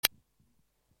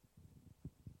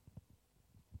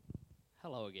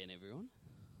Hello again, everyone.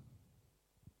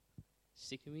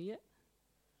 Sick of me yet?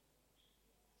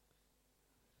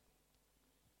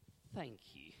 Thank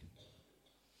you.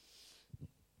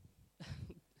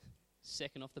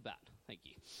 Second off the bat, thank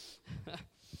you.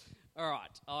 All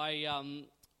right,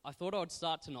 I thought I'd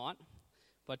start tonight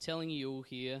by telling you all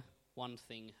here one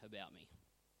thing about me.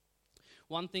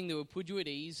 One thing that will put you at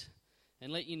ease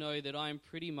and let you know that I am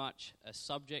pretty much a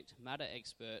subject matter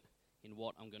expert in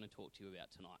what I'm going to talk to you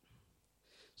about tonight.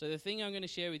 So the thing I'm going to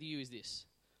share with you is this.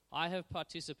 I have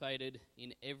participated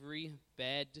in every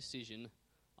bad decision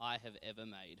I have ever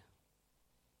made.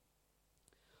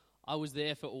 I was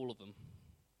there for all of them.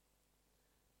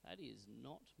 That is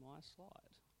not my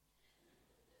slide.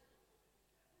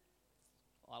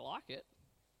 I like it.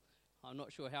 I'm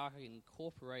not sure how I can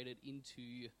incorporate it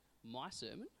into my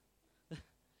sermon.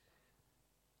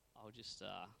 I'll just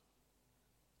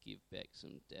give Beck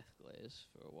some death glares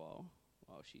for a while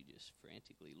she just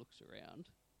frantically looks around.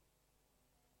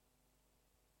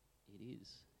 It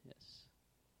is, yes.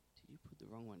 Did you put the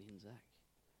wrong one in, Zach? No, okay.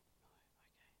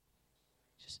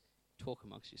 Just talk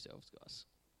amongst yourselves, guys.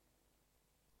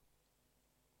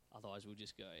 Otherwise, we'll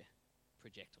just go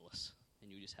projectiless, and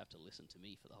you'll just have to listen to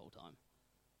me for the whole time.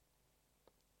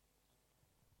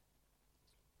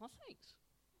 Well, thanks.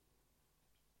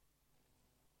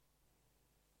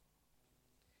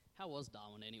 How was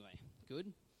Darwin anyway?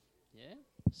 Good? Yeah?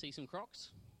 See some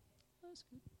crocs? That's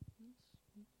good.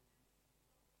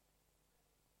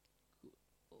 Good.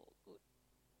 Oh, good.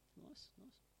 Nice.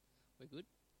 We're good.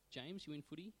 James, you in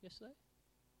footy yesterday?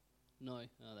 No?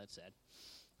 Oh, that's sad.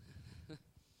 All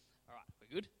right,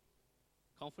 we're good?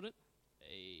 Confident?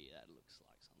 Hey, that looks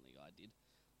like something I did.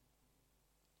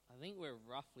 I think we're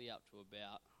roughly up to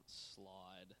about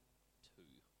slide 2. It's good.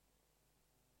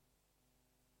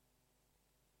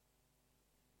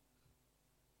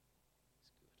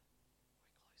 We're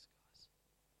close, guys.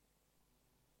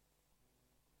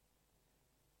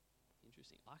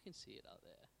 Interesting. I can see it out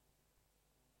there.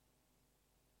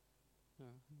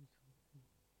 All right.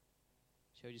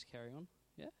 Shall we just carry on?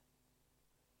 Yeah?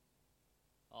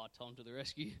 Oh, Tom to the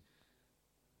rescue.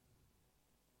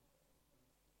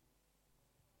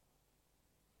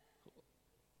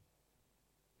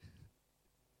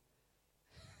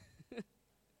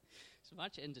 It's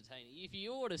much entertaining. If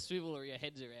you ought to swivel your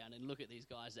heads around and look at these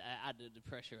guys that added the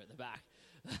pressure at the back.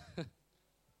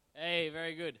 Hey,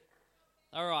 very good.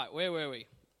 All right, where were we?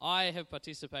 I have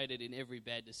participated in every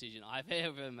bad decision I've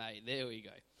ever made. There we go.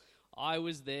 I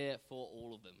was there for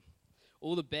all of them.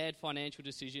 All the bad financial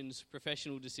decisions,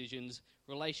 professional decisions,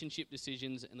 relationship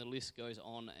decisions, and the list goes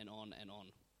on and on and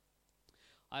on.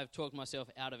 I have talked myself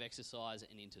out of exercise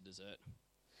and into dessert.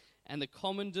 And the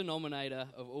common denominator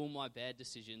of all my bad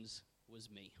decisions was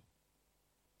me.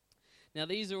 Now,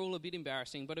 these are all a bit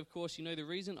embarrassing, but of course, you know, the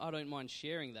reason I don't mind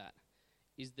sharing that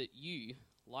is that you,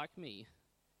 like me,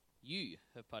 you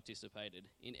have participated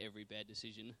in every bad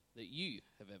decision that you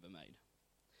have ever made.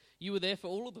 You were there for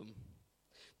all of them.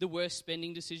 The worst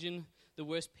spending decision, the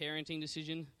worst parenting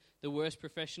decision, the worst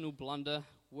professional blunder,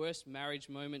 worst marriage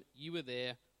moment, you were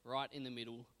there right in the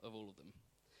middle of all of them.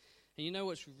 And you know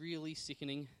what's really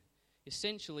sickening?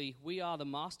 Essentially, we are the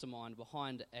mastermind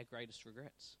behind our greatest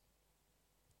regrets.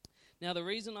 Now, the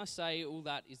reason I say all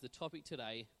that is the topic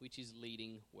today, which is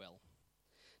leading well.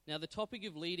 Now, the topic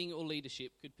of leading or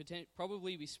leadership could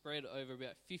probably be spread over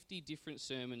about 50 different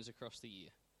sermons across the year.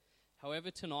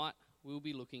 However, tonight, we'll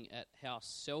be looking at how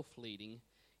self-leading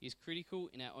is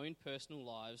critical in our own personal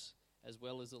lives as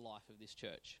well as the life of this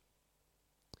church.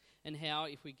 And how,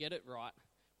 if we get it right,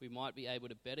 we might be able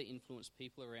to better influence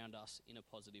people around us in a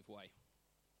positive way.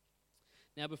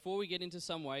 Now, before we get into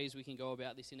some ways we can go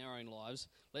about this in our own lives,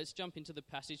 let's jump into the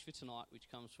passage for tonight, which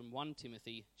comes from 1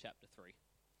 Timothy chapter 3.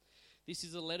 This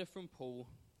is a letter from Paul,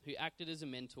 who acted as a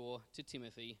mentor to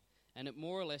Timothy, and it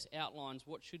more or less outlines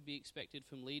what should be expected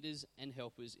from leaders and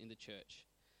helpers in the church.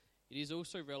 It is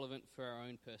also relevant for our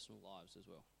own personal lives as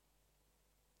well.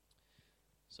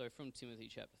 So from Timothy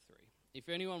chapter 3. If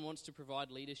anyone wants to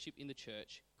provide leadership in the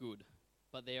church, good,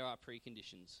 but there are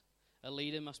preconditions. A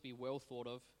leader must be well thought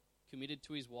of, committed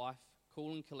to his wife,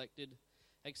 cool and collected,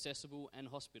 accessible and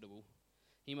hospitable.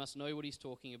 He must know what he's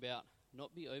talking about,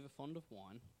 not be overfond of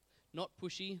wine, not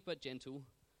pushy but gentle,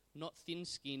 not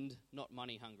thin-skinned, not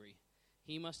money-hungry.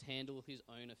 He must handle his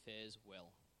own affairs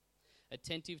well,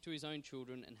 attentive to his own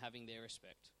children and having their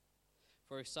respect.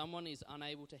 For if someone is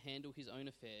unable to handle his own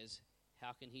affairs,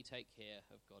 how can he take care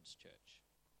of God's church?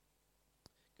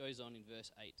 Goes on in verse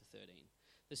 8 to 13.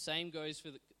 The same goes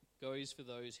for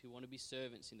those who want to be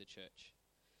servants in the church.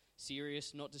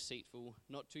 Serious, not deceitful,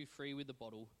 not too free with the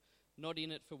bottle, not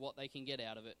in it for what they can get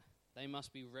out of it, they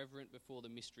must be reverent before the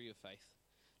mystery of faith,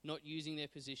 not using their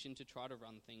position to try to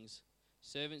run things.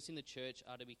 Servants in the church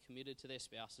are to be committed to their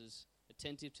spouses,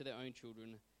 attentive to their own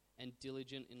children, and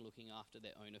diligent in looking after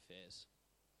their own affairs.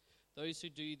 Those who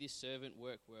do this servant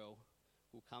work well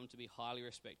will come to be highly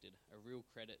respected, a real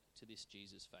credit to this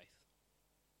Jesus faith.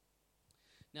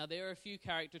 Now, there are a few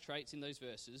character traits in those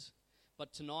verses,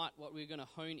 but tonight what we're going to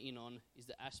hone in on is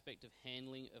the aspect of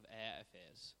handling of our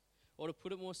affairs. Or to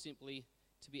put it more simply,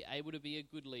 to be able to be a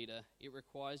good leader, it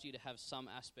requires you to have some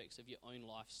aspects of your own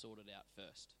life sorted out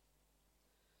first.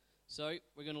 So,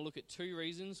 we're going to look at 2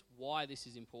 reasons why this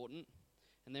is important,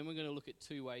 and then we're going to look at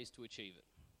 2 ways to achieve it.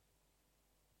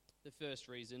 The first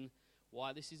reason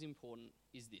why this is important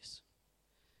is this: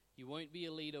 you won't be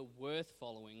a leader worth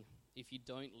following if you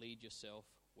don't lead yourself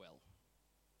well.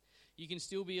 You can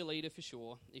still be a leader for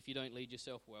sure if you don't lead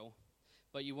yourself well,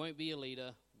 but you won't be a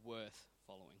leader worth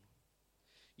following.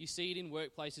 You see it in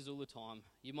workplaces all the time.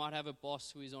 You might have a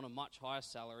boss who is on a much higher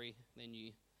salary than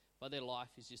you, but their life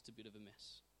is just a bit of a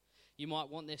mess. You might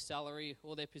want their salary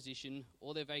or their position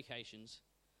or their vacations,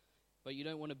 but you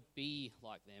don't want to be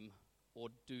like them or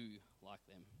do like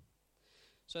them.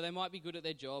 So they might be good at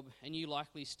their job, and you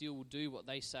likely still will do what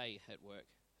they say at work,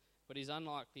 but it is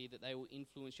unlikely that they will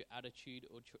influence your attitude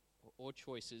or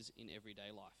choices in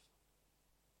everyday life.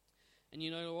 And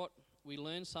you know what? We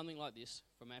learn something like this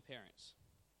from our parents.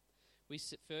 We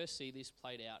first see this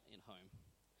played out in home.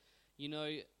 You know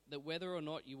that whether or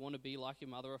not you want to be like your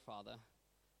mother or father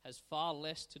has far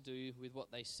less to do with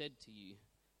what they said to you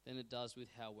than it does with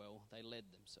how well they led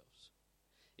themselves.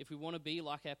 If we want to be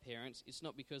like our parents, it's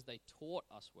not because they taught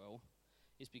us well,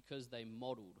 it's because they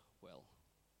modelled well.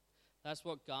 That's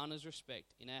what garners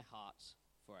respect in our hearts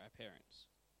for our parents.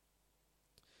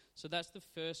 So that's the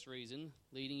first reason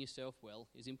leading yourself well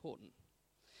is important.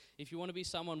 If you want to be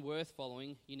someone worth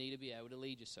following, you need to be able to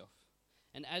lead yourself.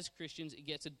 And as Christians, it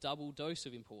gets a double dose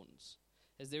of importance,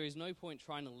 as there is no point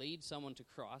trying to lead someone to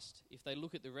Christ if they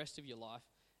look at the rest of your life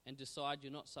and decide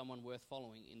you're not someone worth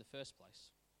following in the first place.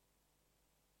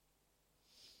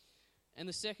 And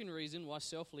the second reason why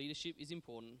self-leadership is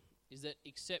important is that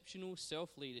exceptional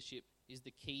self-leadership is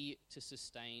the key to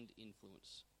sustained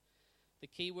influence. The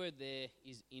key word there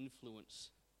is influence.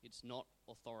 It's not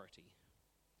authority.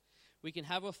 We can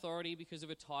have authority because of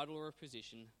a title or a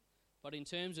position, but in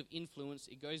terms of influence,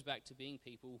 it goes back to being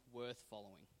people worth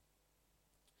following.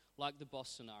 Like the boss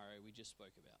scenario we just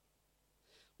spoke about.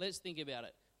 Let's think about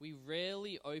it. We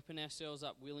rarely open ourselves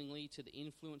up willingly to the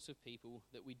influence of people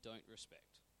that we don't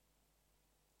respect.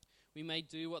 We may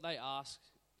do what they ask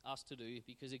us to do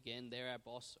because, again, they're our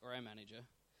boss or our manager.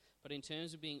 But in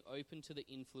terms of being open to the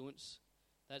influence,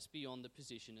 that's beyond the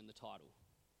position and the title.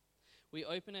 We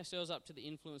open ourselves up to the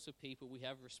influence of people we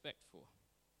have respect for.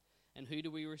 And who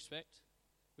do we respect?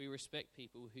 We respect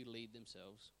people who lead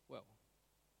themselves well.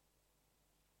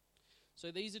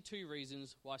 So these are 2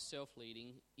 reasons why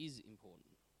self-leading is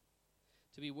important.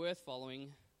 To be worth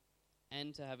following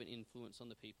and to have an influence on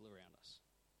the people around us.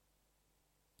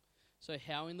 So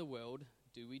how in the world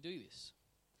do we do this?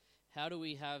 How do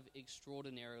we have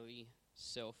extraordinarily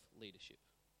self-leadership?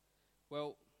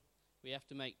 Well, we have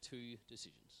to make 2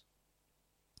 decisions.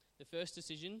 The first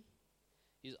decision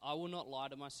is I will not lie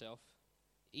to myself,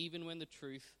 even when the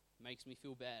truth makes me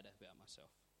feel bad about myself.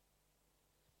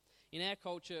 In our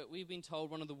culture, we've been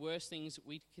told one of the worst things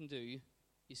we can do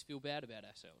is feel bad about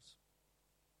ourselves.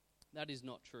 That is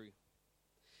not true.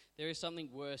 There is something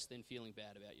worse than feeling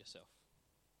bad about yourself.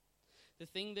 The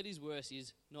thing that is worse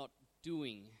is not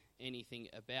doing anything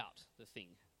about the thing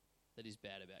that is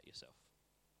bad about yourself.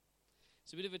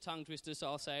 It's a bit of a tongue twister, so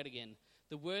I'll say it again.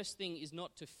 The worst thing is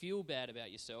not to feel bad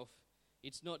about yourself.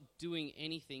 It's not doing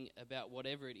anything about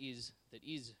whatever it is that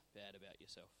is bad about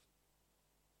yourself.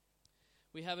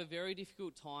 We have a very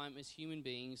difficult time as human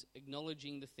beings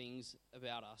acknowledging the things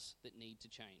about us that need to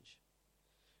change.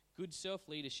 Good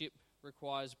self-leadership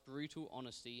requires brutal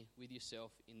honesty with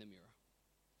yourself in the mirror.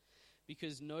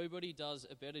 Because nobody does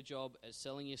a better job at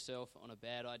selling yourself on a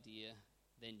bad idea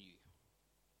than you.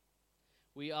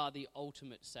 We are the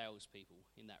ultimate salespeople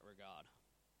in that regard.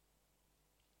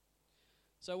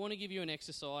 So I want to give you an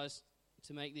exercise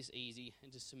to make this easy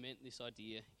and to cement this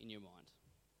idea in your mind.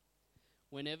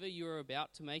 Whenever you're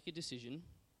about to make a decision,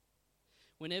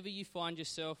 whenever you find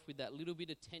yourself with that little bit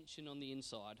of tension on the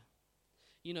inside,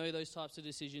 you know those types of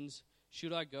decisions,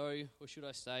 should I go or should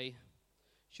I stay?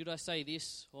 Should I say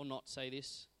this or not say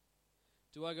this?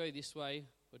 Do I go this way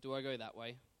or do I go that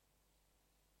way?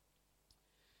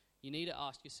 You need to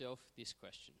ask yourself this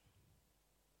question.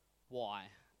 Why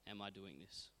am I doing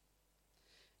this?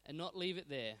 And not leave it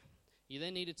there. You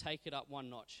then need to take it up one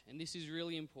notch. And this is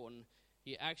really important.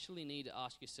 You actually need to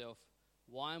ask yourself,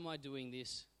 why am I doing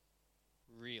this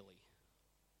really?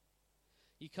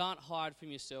 You can't hide from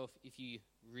yourself if you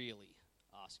really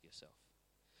ask yourself.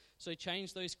 So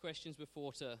change those questions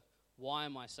before to, why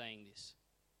am I saying this?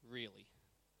 Really?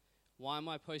 Why am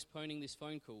I postponing this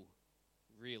phone call?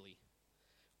 Really?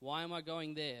 Why am I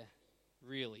going there?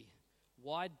 Really?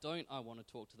 Why don't I want to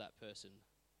talk to that person?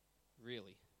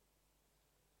 Really?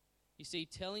 You see,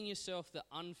 telling yourself the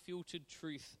unfiltered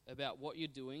truth about what you're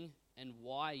doing and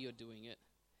why you're doing it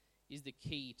is the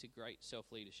key to great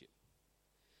self-leadership.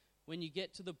 When you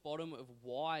get to the bottom of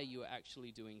why you're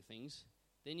actually doing things,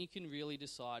 then you can really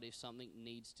decide if something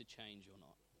needs to change or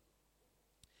not.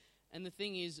 And the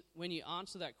thing is, when you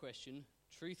answer that question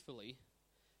truthfully,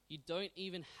 you don't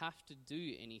even have to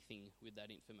do anything with that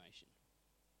information.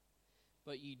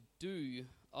 But you do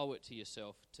owe it to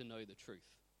yourself to know the truth.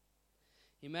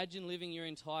 Imagine living your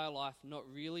entire life not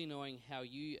really knowing how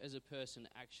you as a person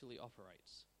actually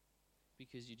operates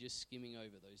because you're just skimming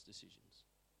over those decisions.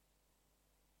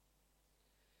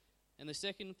 And the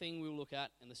second thing we'll look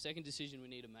at, and the second decision we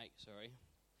need to make,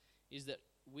 is that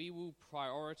we will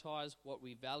prioritize what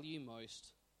we value most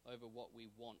over what we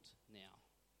want now.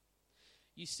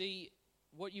 You see,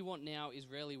 what you want now is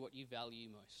rarely what you value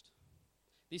most.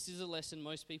 This is a lesson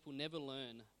most people never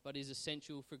learn, but is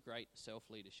essential for great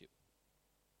self-leadership.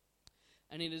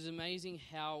 And it is amazing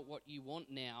how what you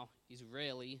want now is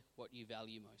rarely what you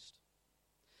value most.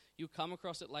 You'll come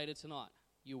across it later tonight.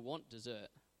 You want dessert,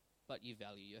 but you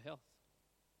value your health.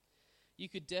 You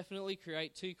could definitely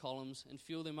create 2 columns and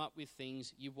fill them up with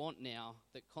things you want now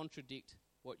that contradict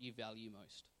what you value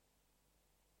most.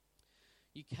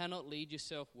 You cannot lead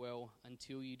yourself well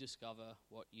until you discover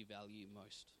what you value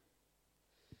most.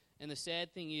 And the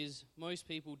sad thing is, most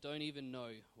people don't even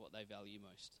know what they value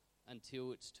most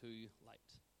until it's too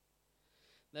late.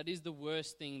 That is the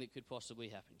worst thing that could possibly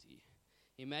happen to you.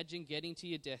 Imagine getting to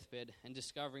your deathbed and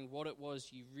discovering what it was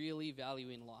you really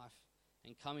value in life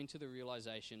and coming to the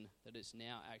realization that it's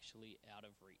now actually out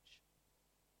of reach.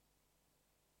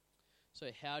 So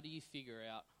how do you figure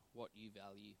out what you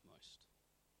value most?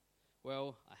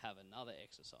 Well, I have another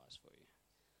exercise for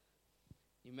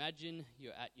you. Imagine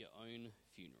you're at your own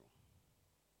funeral.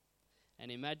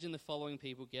 And imagine the following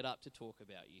people get up to talk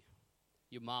about you.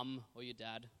 Your mum or your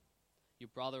dad, your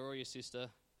brother or your sister,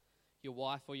 your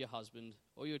wife or your husband,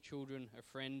 or your children, a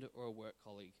friend or a work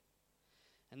colleague.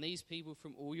 And these people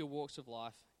from all your walks of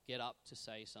life get up to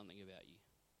say something about you.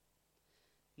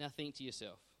 Now think to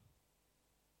yourself,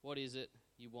 what is it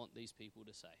you want these people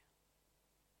to say?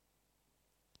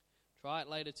 Try it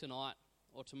later tonight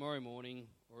or tomorrow morning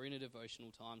or in a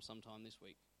devotional time sometime this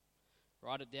week.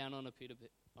 Write it down on a bit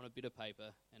of paper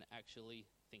and actually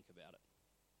think about it.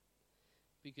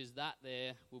 Because that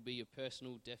there will be your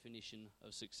personal definition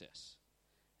of success.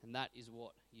 And that is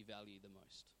what you value the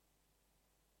most.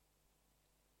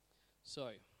 So,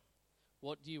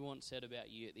 what do you want said about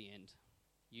you at the end?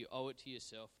 You owe it to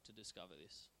yourself to discover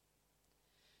this.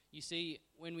 You see,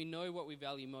 when we know what we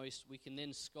value most, we can then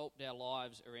sculpt our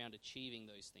lives around achieving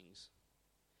those things.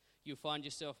 You'll find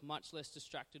yourself much less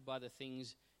distracted by the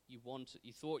things you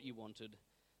thought you wanted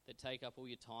that take up all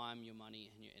your time, your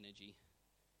money, and your energy.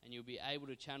 And you'll be able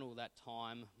to channel that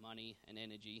time, money, and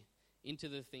energy into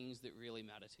the things that really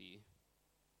matter to you.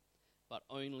 But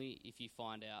only if you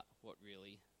find out what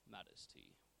really matters to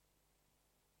you.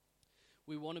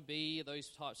 We want to be those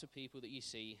types of people that you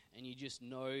see and you just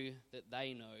know that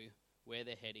they know where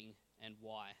they're heading and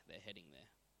why they're heading there.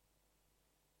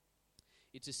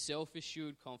 It's a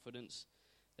self-assured confidence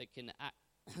that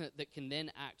can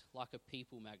then act like a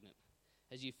people magnet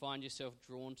as you find yourself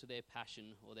drawn to their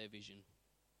passion or their vision.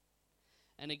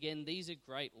 And again, these are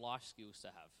great life skills to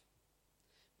have.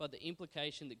 But the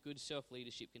implication that good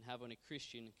self-leadership can have on a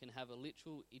Christian can have a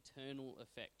literal eternal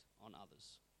effect on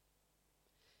others.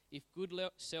 If good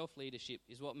self-leadership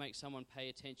is what makes someone pay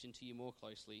attention to you more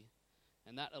closely,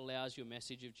 and that allows your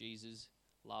message of Jesus'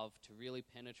 love to really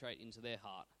penetrate into their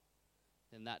heart,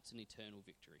 then that's an eternal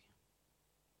victory.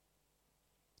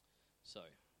 So,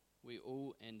 we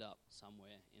all end up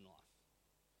somewhere in life.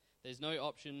 There's no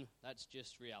option, that's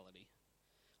just reality.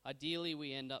 Ideally,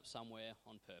 we end up somewhere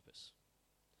on purpose.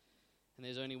 And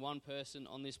there's only one person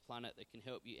on this planet that can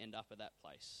help you end up at that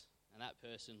place, and that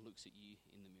person looks at you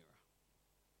in the mirror.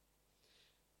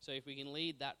 So if we can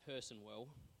lead that person well,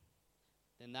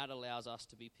 then that allows us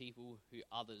to be people who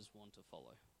others want to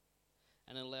follow.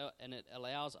 And it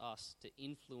allows us to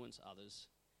influence others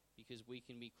because we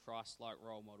can be Christ-like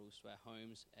role models to our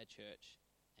homes, our church,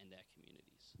 and our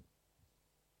communities.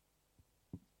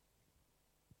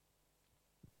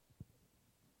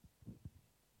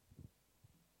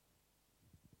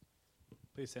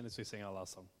 Please stand as we sing our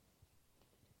last song.